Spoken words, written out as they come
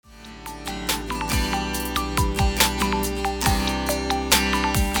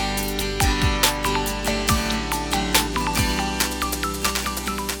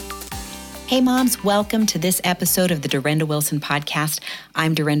Hey moms, welcome to this episode of the Dorinda Wilson Podcast.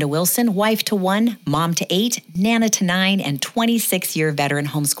 I'm Dorinda Wilson, wife to 1, mom to 8, nana to 9, and 26-year veteran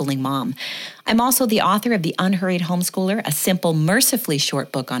homeschooling mom. I'm also the author of The Unhurried Homeschooler, a simple, mercifully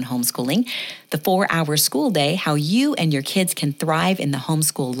short book on homeschooling, The 4-Hour School Day, How You and Your Kids Can Thrive in the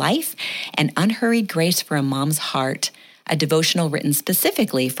Homeschool Life, and Unhurried Grace for a Mom's Heart, a devotional written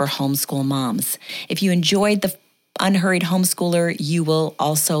specifically for homeschool moms. If you enjoyed the Unhurried Homeschooler, you will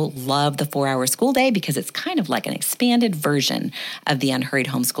also love the 4-Hour School Day because it's kind of like an expanded version of the Unhurried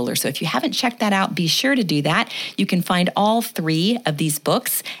Homeschooler. So if you haven't checked that out, be sure to do that. You can find all 3 of these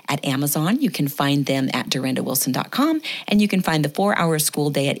books at Amazon. You can find them at dorindawilson.com, and you can find the 4-Hour School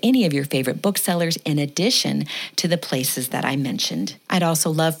Day at any of your favorite booksellers in addition to the places that I mentioned. I'd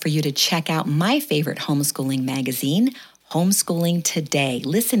also love for you to check out my favorite homeschooling magazine, Homeschooling Today.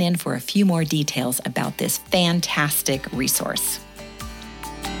 Listen in for a few more details about this fantastic resource.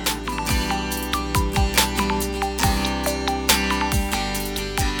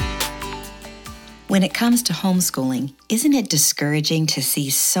 When it comes to homeschooling, isn't it discouraging to see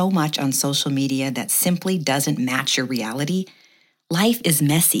so much on social media that simply doesn't match your reality? Life is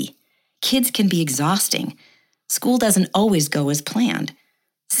messy. Kids can be exhausting. School doesn't always go as planned.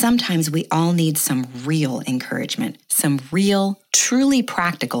 Sometimes we all need some real encouragement, some real, truly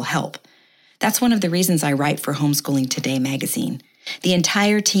practical help. That's one of the reasons I write for Homeschooling Today magazine. The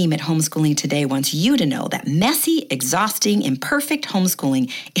entire team at Homeschooling Today wants you to know that messy, exhausting, imperfect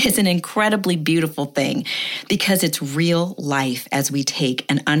homeschooling is an incredibly beautiful thing because it's real life as we take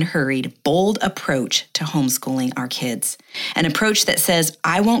an unhurried, bold approach to homeschooling our kids. An approach that says,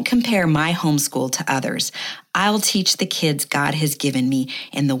 I won't compare my homeschool to others. I'll teach the kids God has given me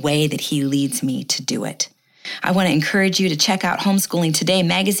in the way that He leads me to do it. I want to encourage you to check out Homeschooling Today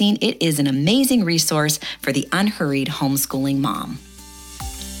magazine. It is an amazing resource for the unhurried homeschooling mom.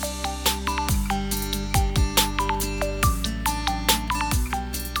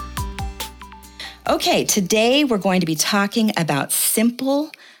 Okay, today we're going to be talking about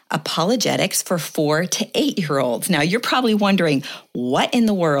simple apologetics for 4 to 8-year-olds. Now, you're probably wondering, what in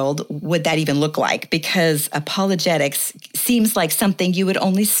the world would that even look like? Because apologetics seems like something you would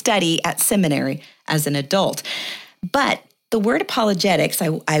only study at seminary as an adult. But the word apologetics,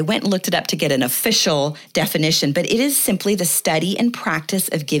 I went and looked it up to get an official definition, but it is simply the study and practice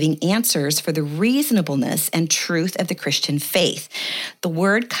of giving answers for the reasonableness and truth of the Christian faith. The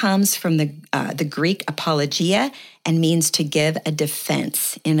word comes from the Greek apologia and means to give a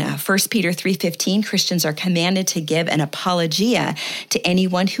defense. In 1 Peter 3:15, Christians are commanded to give an apologia to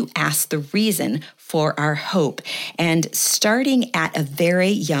anyone who asks the reason for our hope. And starting at a very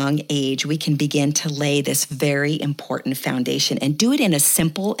young age, we can begin to lay this very important foundation and do it in a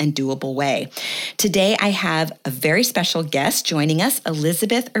simple and doable way. Today, I have a very special guest joining us.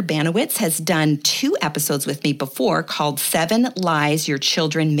 Elizabeth Urbanowitz has done 2 episodes with me before called 7 Lies Your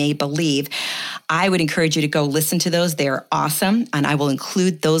Children May Believe. I would encourage you to go listen to those. They're awesome, and I will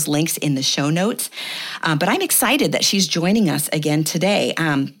include those links in the show notes. But I'm excited that she's joining us again today.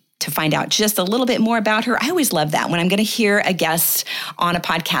 To find out just a little bit more about her. I always love that. When I'm going to hear a guest on a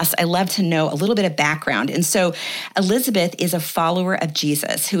podcast, I love to know a little bit of background. And so Elizabeth is a follower of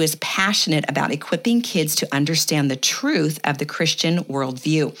Jesus who is passionate about equipping kids to understand the truth of the Christian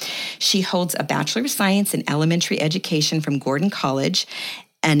worldview. She holds a Bachelor of Science in Elementary Education from Gordon College,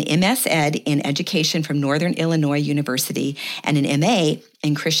 an MS Ed in Education from Northern Illinois University, and an MA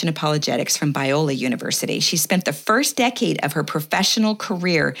in Christian Apologetics from Biola University. She spent the first decade of her professional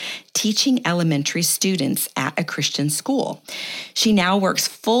career teaching elementary students at a Christian school. She now works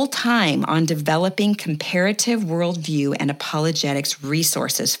full-time on developing comparative worldview and apologetics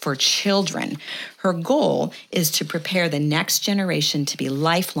resources for children. Her goal is to prepare the next generation to be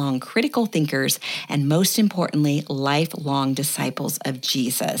lifelong critical thinkers and, most importantly, lifelong disciples of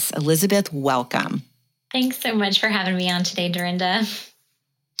Jesus. Elizabeth, welcome. Thanks so much for having me on today, Dorinda.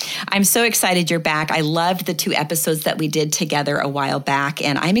 I'm so excited you're back. I loved the 2 episodes that we did together a while back,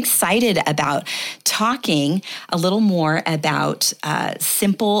 and I'm excited about talking a little more about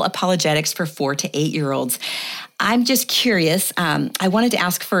simple apologetics for 4 to 8-year-olds. I'm just curious. I wanted to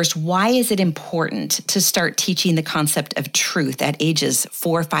ask first, why is it important to start teaching the concept of truth at ages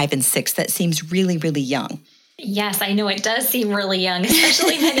 4, 5, and 6? That seems really, really young. Yes, I know it does seem really young,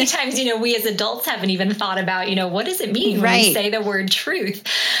 especially many times, we as adults haven't even thought about, what does it mean when we Right. say the word truth?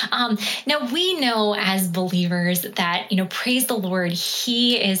 Now, we know as believers that, praise the Lord,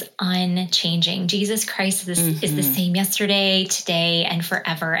 He is unchanging. Jesus Christ is the Hmm. same yesterday, today, and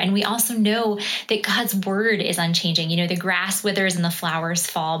forever. And we also know that God's word is unchanging. The grass withers and the flowers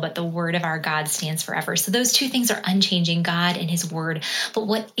fall, but the word of our God stands forever. So those two things are unchanging, God and His word. But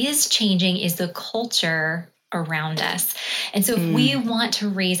what is changing is the culture around us. And so if we want to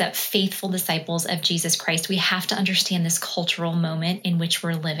raise up faithful disciples of Jesus Christ, we have to understand this cultural moment in which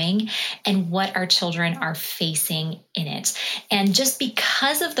we're living and what our children are facing in it. And just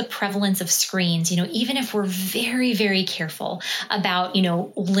because of the prevalence of screens, even if we're very, very careful about,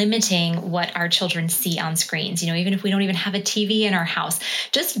 limiting what our children see on screens, even if we don't even have a TV in our house,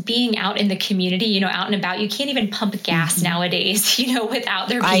 just being out in the community, out and about, you can't even pump gas nowadays, without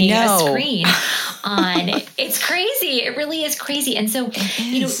there I being a know. screen on. It's crazy. It really is crazy. And so, It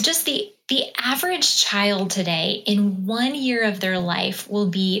is. just the average child today in 1 year of their life will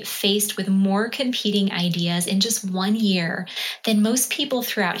be faced with more competing ideas in just 1 year than most people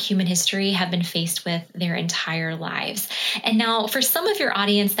throughout human history have been faced with their entire lives. And now for some of your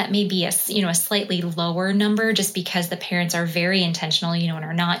audience, that may be a slightly lower number just because the parents are very intentional, and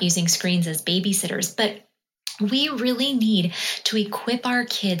are not using screens as babysitters. But we really need to equip our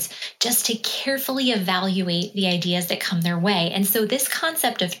kids just to carefully evaluate the ideas that come their way. And so, this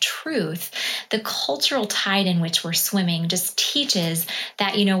concept of truth, the cultural tide in which we're swimming, just teaches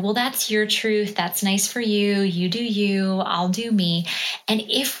that, well, that's your truth. That's nice for you. You do you, I'll do me. And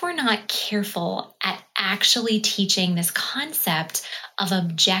if we're not careful at actually teaching this concept of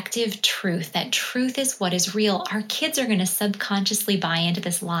objective truth, that truth is what is real, our kids are going to subconsciously buy into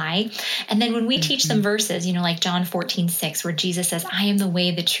this lie. And then when we teach them Mhm. verses, like John 14:6, where Jesus says, I am the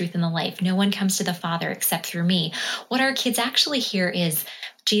way, the truth, and the life. No one comes to the Father except through me. What our kids actually hear is,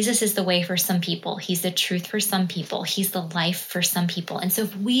 Jesus is the way for some people. He's the truth for some people. He's the life for some people. And so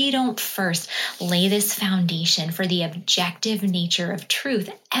if we don't first lay this foundation for the objective nature of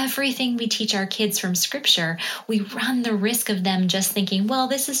truth, everything we teach our kids from scripture, we run the risk of them just thinking, well,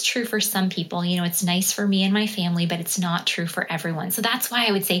 this is true for some people. It's nice for me and my family, but it's not true for everyone. So that's why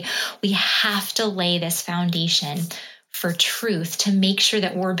I would say we have to lay this foundation for truth to make sure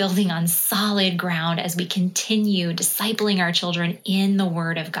that we're building on solid ground as we continue discipling our children in the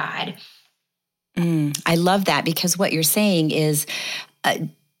Word of God. I love that because what you're saying is, uh,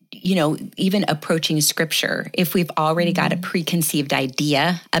 even approaching scripture, if we've already got a preconceived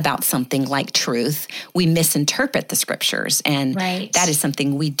idea about something like truth, we misinterpret the scriptures. And Right. that is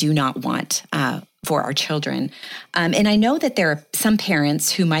something we do not want for our children. And I know that there are some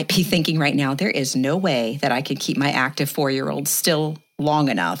parents who might be thinking right now, there is no way that I can keep my active 4-year-old still long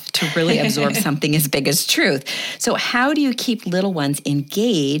enough to really absorb something as big as truth. So how do you keep little ones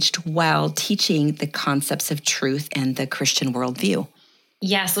engaged while teaching the concepts of truth and the Christian worldview?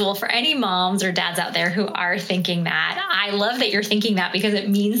 Yes. Well, for any moms or dads out there who are thinking that, I love that you're thinking that because it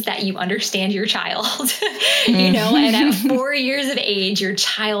means that you understand your child, and at 4 years of age, your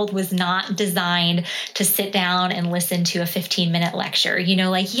child was not designed to sit down and listen to a 15-minute lecture.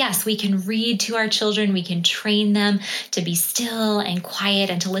 Yes, we can read to our children. We can train them to be still and quiet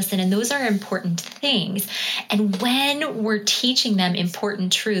and to listen. And those are important things. And when we're teaching them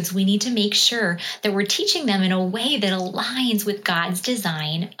important truths, we need to make sure that we're teaching them in a way that aligns with God's design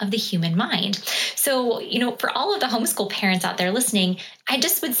of the human mind. So, for all of the homeschool parents out there listening, I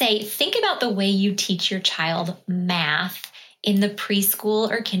just would say, think about the way you teach your child math in the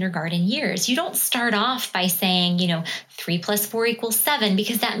preschool or kindergarten years. You don't start off by saying, 3 + 4 = 7,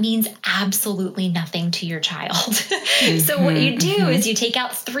 because that means absolutely nothing to your child. So what you do is you take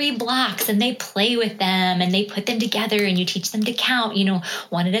out 3 blocks and they play with them and they put them together and you teach them to count,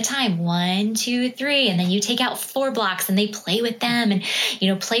 one at a time, 1, 2, 3. And then you take out 4 blocks and they play with them and,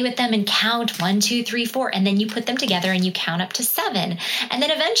 play with them and count 1, 2, 3, 4. And then you put them together and you count up to 7. And then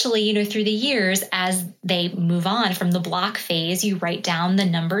eventually, through the years, as they move on from the block phase, you write down the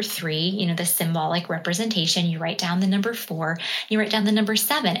number 3, the symbolic representation. You write down the number 4, you write down the number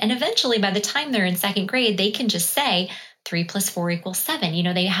 7. And eventually, by the time they're in second grade, they can just say 3 + 4 =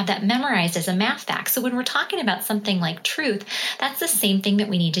 7. They have that memorized as a math fact. So when we're talking about something like truth, that's the same thing that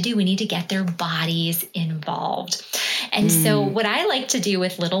we need to do. We need to get their bodies involved. And so what I like to do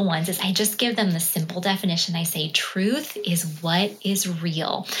with little ones is I just give them the simple definition. I say, truth is what is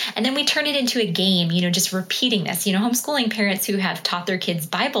real. And then we turn it into a game, just repeating this. Homeschooling parents who have taught their kids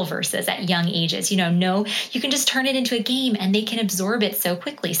Bible verses at young ages, know you can just turn it into a game and they can absorb it so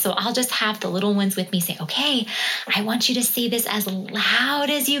quickly. So I'll just have the little ones with me say, okay, I want you to say this as loud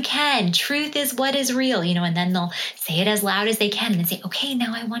as you can. Truth is what is real, and then they'll say it as loud as they can and then say, okay,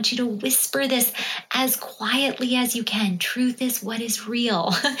 now I want you to whisper this as quietly as you can. Truth is what is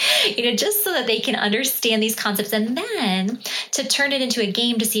real, just so that they can understand these concepts. And then to turn it into a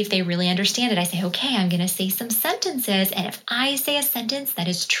game to see if they really understand it, I say, okay, I'm going to say some sentences. And if I say a sentence that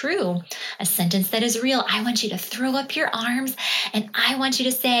is true, a sentence that is real, I want you to throw up your arms and I want you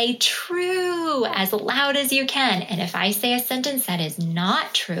to say true as loud as you can. And if I say a sentence that is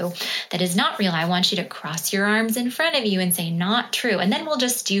not true, that is not real, I want you to cross your arms in front of you and say not true. And then we'll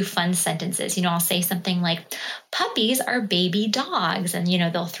just do fun sentences. I'll say something like, puppies are baby dogs. And,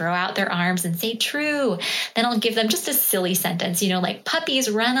 they'll throw out their arms and say true. Then I'll give them just a silly sentence, like puppies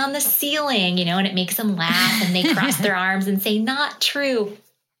run on the ceiling, and it makes them laugh and they cross their arms and say not true.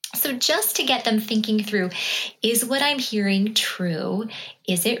 So just to get them thinking through, is what I'm hearing true?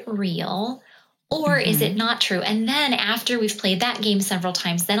 Is it real? Or is it not true? And then after we've played that game several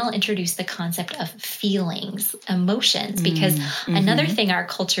times, then I'll introduce the concept of feelings, emotions, because another thing our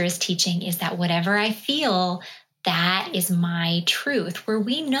culture is teaching is that whatever I feel, that is my truth, where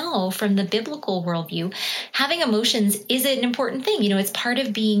we know from the biblical worldview, having emotions is an important thing. It's part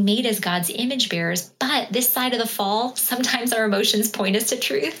of being made as God's image bearers. But this side of the fall, sometimes our emotions point us to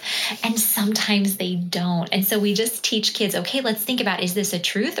truth and sometimes they don't. And so we just teach kids, okay, let's think about, is this a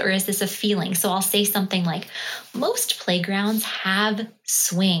truth or is this a feeling? So I'll say something like, most playgrounds have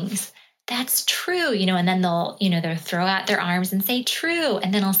swings. That's true, and then they'll throw out their arms and say true.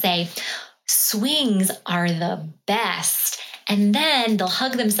 And then I'll say, swings are the best. And then they'll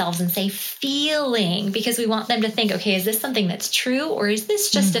hug themselves and say feeling, because we want them to think, okay, is this something that's true or is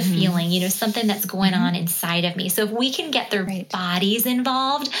this just a feeling, something that's going on inside of me? So if we can get their bodies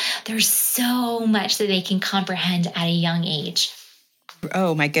involved, there's so much that they can comprehend at a young age.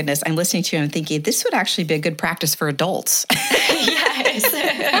 Oh my goodness. I'm listening to you and I'm thinking this would actually be a good practice for adults. Yes.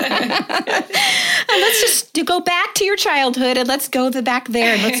 Let's just go back to your childhood and let's go back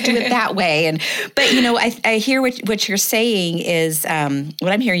there and let's do it that way. But I hear what you're saying is,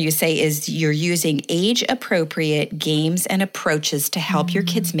 what I'm hearing you say is you're using age appropriate games and approaches to help your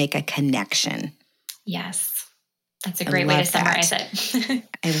kids make a connection. Yes. That's a great way to summarize it.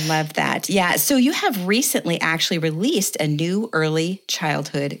 I love that. Yeah. So you have recently actually released a new early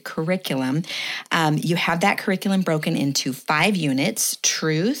childhood curriculum. You have that curriculum broken into 5 units: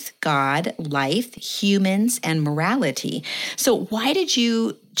 truth, God, life, humans, and morality. So why did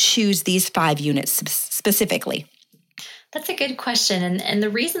you choose these 5 units specifically? That's a good question. And the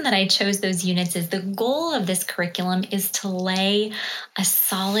reason that I chose those units is the goal of this curriculum is to lay a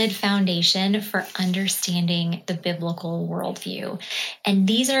solid foundation for understanding the biblical worldview. And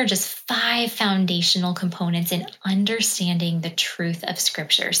these are just 5 foundational components in understanding the truth of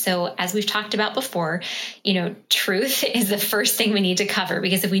Scripture. So as we've talked about before, truth is the first thing we need to cover,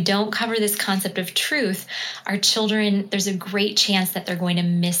 because if we don't cover this concept of truth, our children, there's a great chance that they're going to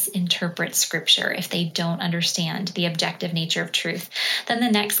misinterpret Scripture if they don't understand the objective nature of truth. Then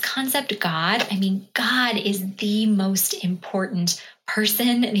the next concept, God. God is the most important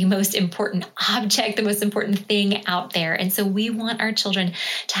person, the most important object, the most important thing out there. And so we want our children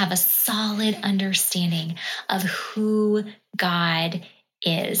to have a solid understanding of who God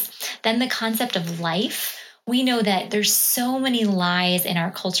is. Then the concept of life. We know that there's so many lies in our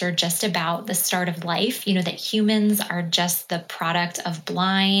culture just about the start of life, that humans are just the product of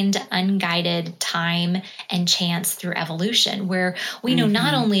blind, unguided time and chance through evolution, where we know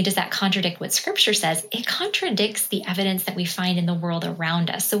not only does that contradict what Scripture says, it contradicts the evidence that we find in the world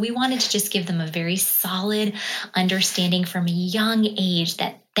around us. So we wanted to just give them a very solid understanding from a young age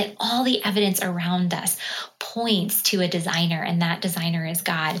that all the evidence around us points to a designer, and that designer is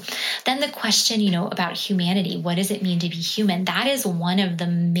God. Then the question, about humanity, what does it mean to be human? That is one of the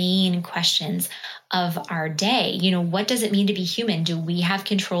main questions of our day. What does it mean to be human? Do we have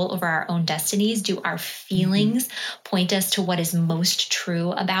control over our own destinies? Do our feelings point us to what is most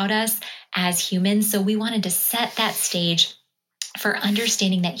true about us as humans? So we wanted to set that stage for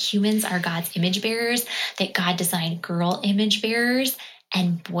understanding that humans are God's image bearers, that God designed girl image bearers,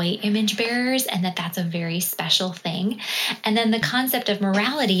 and boy image bearers, and that's a very special thing. And then the concept of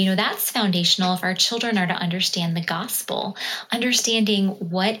morality, that's foundational if our children are to understand the gospel, understanding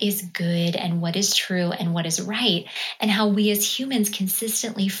what is good and what is true and what is right, and how we as humans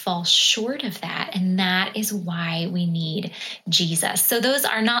consistently fall short of that. And that is why we need Jesus. So those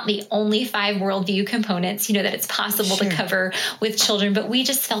are not the only 5 worldview components, that it's possible to cover with children, but we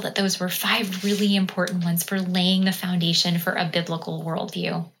just felt that those were 5 really important ones for laying the foundation for a biblical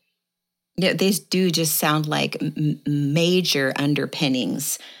worldview. Yeah, these do just sound like major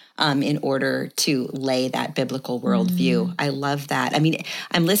underpinnings in order to lay that biblical worldview. I love that. I mean,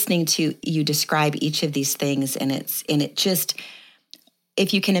 I'm listening to you describe each of these things, and it just,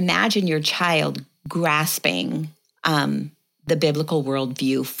 if you can imagine your child grasping the biblical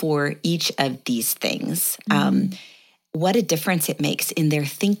worldview for each of these things, what a difference it makes in their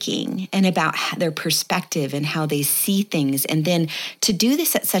thinking and about their perspective and how they see things. And then to do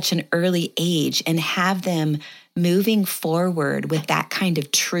this at such an early age and have them moving forward with that kind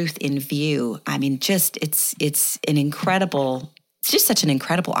of truth in view, I mean, just it's just such an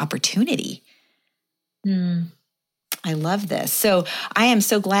incredible opportunity. I love this. So I am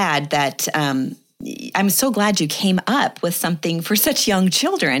so glad that I'm so glad you came up with something for such young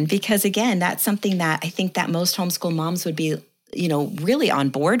children, because again, that's something that I think that most homeschool moms would be, really on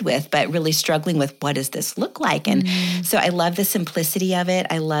board with, but really struggling with, what does this look like? And so I love the simplicity of it.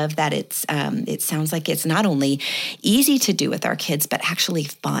 I love that it sounds like it's not only easy to do with our kids, but actually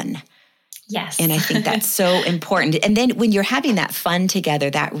fun. Yes. And I think that's so important. And then when you're having that fun together,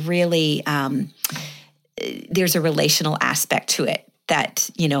 that really, there's a relational aspect to it that,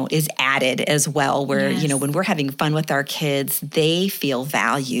 is added as well, where, when we're having fun with our kids, they feel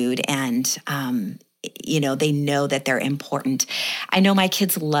valued and, they know that they're important. I know my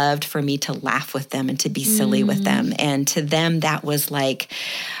kids loved for me to laugh with them and to be silly with them. And to them, that was like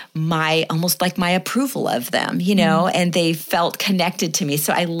almost like my approval of them, and they felt connected to me.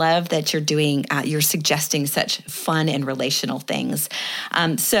 So I love that you're suggesting such fun and relational things.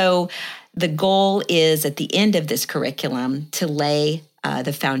 So the goal is at the end of this curriculum to lay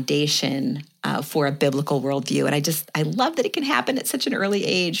the foundation for a biblical worldview. And I love that it can happen at such an early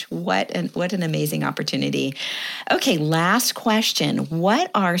age. What an amazing opportunity. Okay, last question.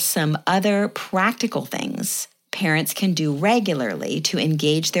 What are some other practical things parents can do regularly to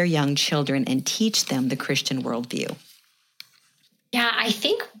engage their young children and teach them the Christian worldview? Yeah, I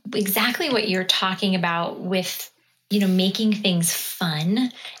think exactly what you're talking about with making things fun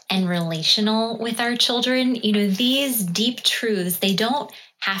and relational with our children. These deep truths, they don't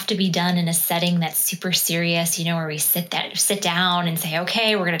have to be done in a setting that's super serious, where we sit down and say,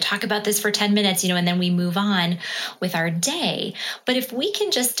 okay, we're going to talk about this for 10 minutes, and then we move on with our day. But if we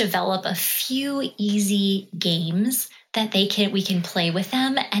can just develop a few easy games that we can play with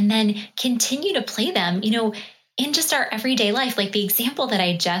them and then continue to play them, in just our everyday life, like the example that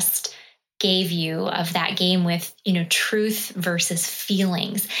I just gave you of that game with, truth versus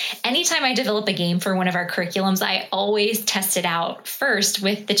feelings. Anytime I develop a game for one of our curriculums, I always test it out first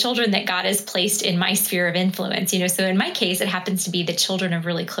with the children that God has placed in my sphere of influence. So in my case, it happens to be the children of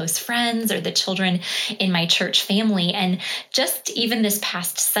really close friends or the children in my church family. And just even this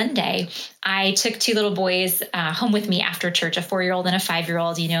past Sunday, I took 2 little boys home with me after church, a 4-year-old and a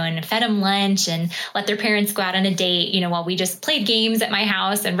 5-year-old, and fed them lunch and let their parents go out on a date, while we just played games at my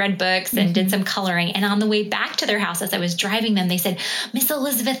house and read books and did some coloring. And on the way back to their house, as I was driving them, they said, Miss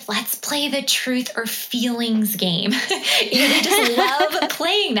Elizabeth, let's play the truth or feelings game. They just love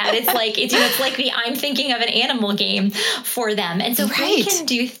playing that. It's like, it's like the I'm thinking of an animal game for them. And so we can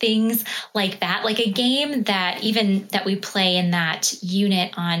do things like that, like a game that we play in that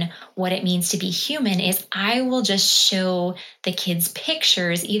unit on what it means to be human is I will just show the kids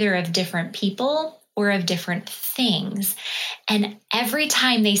pictures either of different people or of different things. And every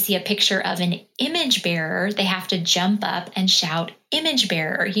time they see a picture of an image bearer, they have to jump up and shout image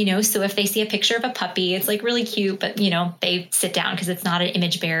bearer, so if they see a picture of a puppy, it's like really cute, but they sit down because it's not an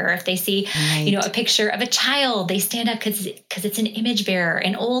image bearer. If they see, a picture of a child, they stand up because it's an image bearer,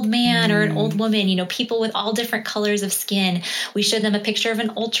 an old man or an old woman, people with all different colors of skin. We show them a picture of an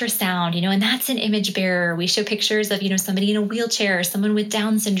ultrasound, and that's an image bearer. We show pictures of, somebody in a wheelchair, someone with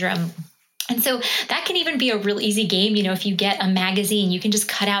Down syndrome. And so that can even be a real easy game. If you get a magazine, you can just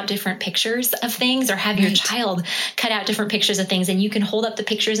cut out different pictures of things or have your child cut out different pictures of things and you can hold up the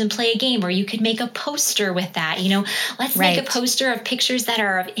pictures and play a game, or you could make a poster with that. Let's make a poster of pictures that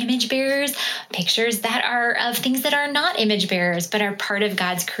are of image bearers, pictures that are of things that are not image bearers, but are part of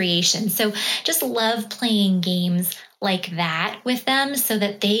God's creation. So just love playing games like that with them so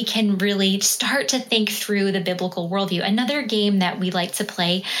that they can really start to think through the biblical worldview. Another game that we like to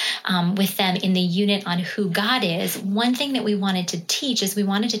play with them in the unit on who God is, one thing that we wanted to teach is we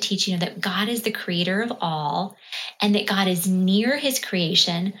wanted to teach, that God is the creator of all and that God is near his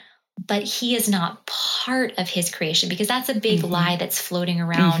creation, but he is not part of his creation, because that's a big lie that's floating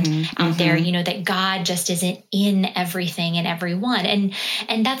around out there, that God just isn't in everything and everyone. And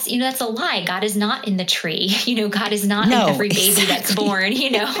that's, that's a lie. God is not in the tree. God is not in every baby that's born,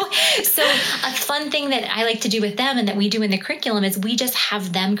 So a fun thing that I like to do with them and that we do in the curriculum is we just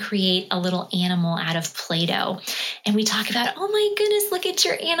have them create a little animal out of Play-Doh. And we talk about, oh my goodness, look at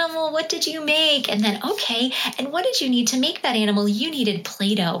your animal. What did you make? And then, okay, and what did you need to make that animal? You needed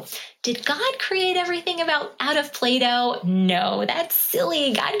Play-Doh. Did God create everything out of Play-Doh? No, that's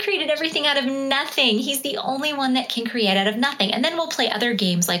silly. God created everything out of nothing. He's the only one that can create out of nothing. And then we'll play other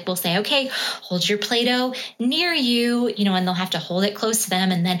games, like we'll say, okay, hold your Play-Doh near you, and they'll have to hold it close to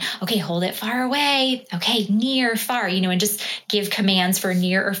them. And then, okay, hold it far away. Okay, near, far, and just give commands for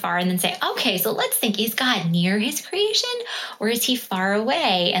near or far. And then say, okay, so let's think, is God near his creation or is he far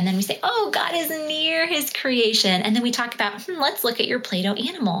away? And then we say, oh, God is near his creation. And then we talk about, let's look at your Play-Doh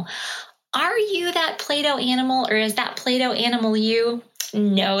animal. Are you that Play-Doh animal, or is that Play-Doh animal you?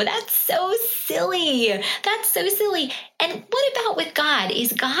 No, that's so silly. That's so silly. And what about with God?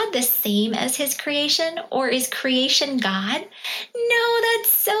 Is God the same as his creation, or is creation God? No,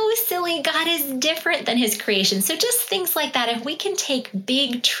 that's so silly. God is different than his creation. So just things like that, if we can take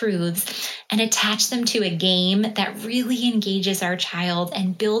big truths and attach them to a game that really engages our child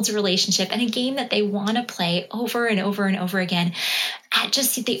and builds relationship, and a game that they want to play over and over and over again, at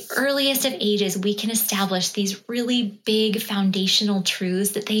just the earliest of ages, we can establish these really big foundational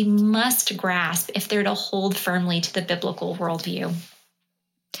truths that they must grasp if they're to hold firmly to the biblical worldview.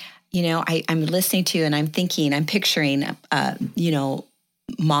 I'm listening to you and I'm thinking, I'm picturing,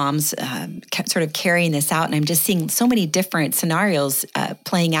 moms sort of carrying this out. And I'm just seeing so many different scenarios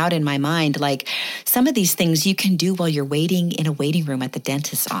playing out in my mind. Like some of these things you can do while you're waiting in a waiting room at the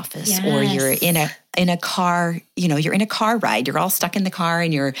dentist's office, yes, or you're in a car, you're in a car ride, you're all stuck in the car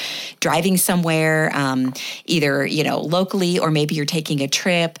and you're driving somewhere, either, locally, or maybe you're taking a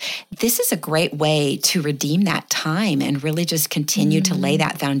trip. This is a great way to redeem that time and really just continue to lay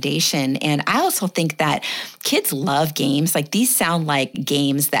that foundation. And I also think that kids love games. Like these sound like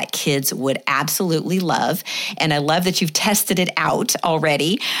games that kids would absolutely love. And I love that you've tested it out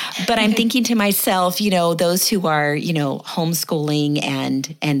already. But I'm thinking to myself, those who are, homeschooling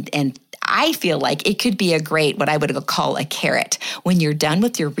and I feel like it could be a great, what I would call a carrot. When you're done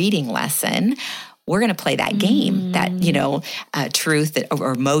with your reading lesson, we're going to play that game, that, truth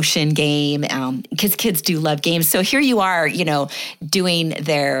or motion game, because kids do love games. So here you are, doing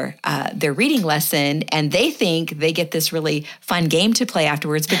their reading lesson, and they think they get this really fun game to play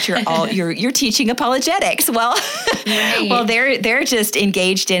afterwards, but you're teaching apologetics. Well, right. Well, they're just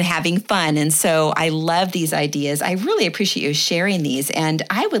engaged in having fun. And so I love these ideas. I really appreciate you sharing these. And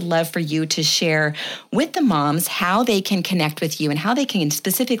I would love for you to share with the moms how they can connect with you and how they can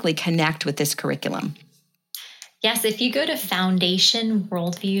specifically connect with this curriculum. Yes, if you go to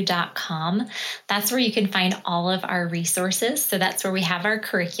foundationworldview.com, that's where you can find all of our resources. So that's where we have our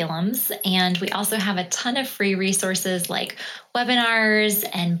curriculums. And we also have a ton of free resources like webinars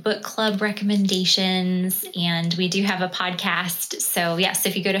and book club recommendations. And we do have a podcast. So yes,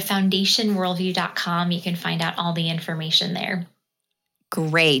 if you go to foundationworldview.com, you can find out all the information there.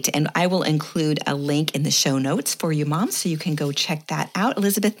 Great. And I will include a link in the show notes for you moms, so you can go check that out.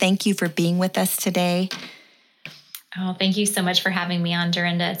 Elizabeth, thank you for being with us today. Oh, thank you so much for having me on,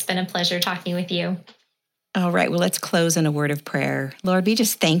 Dorinda. It's been a pleasure talking with you. All right. Well, let's close in a word of prayer. Lord, we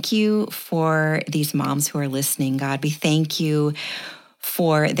just thank you for these moms who are listening, God. We thank you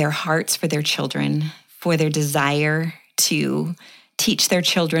for their hearts for their children, for their desire to teach their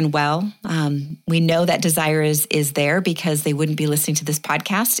children well. We know that desire is there because they wouldn't be listening to this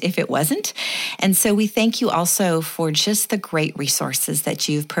podcast if it wasn't. And so we thank you also for just the great resources that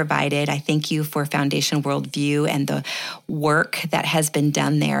you've provided. I thank you for Foundation Worldview and the work that has been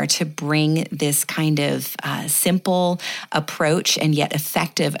done there to bring this kind of simple approach and yet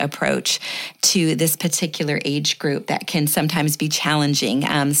effective approach to this particular age group that can sometimes be challenging.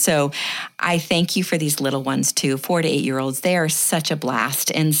 So I thank you for these little ones too, 4 to 8 year olds. They are such a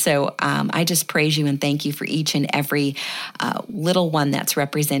blast. And so I just praise you and thank you for each and every little one that's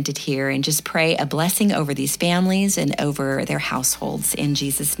represented here, and just pray a blessing over these families and over their households. In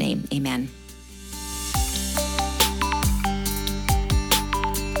Jesus' name, amen.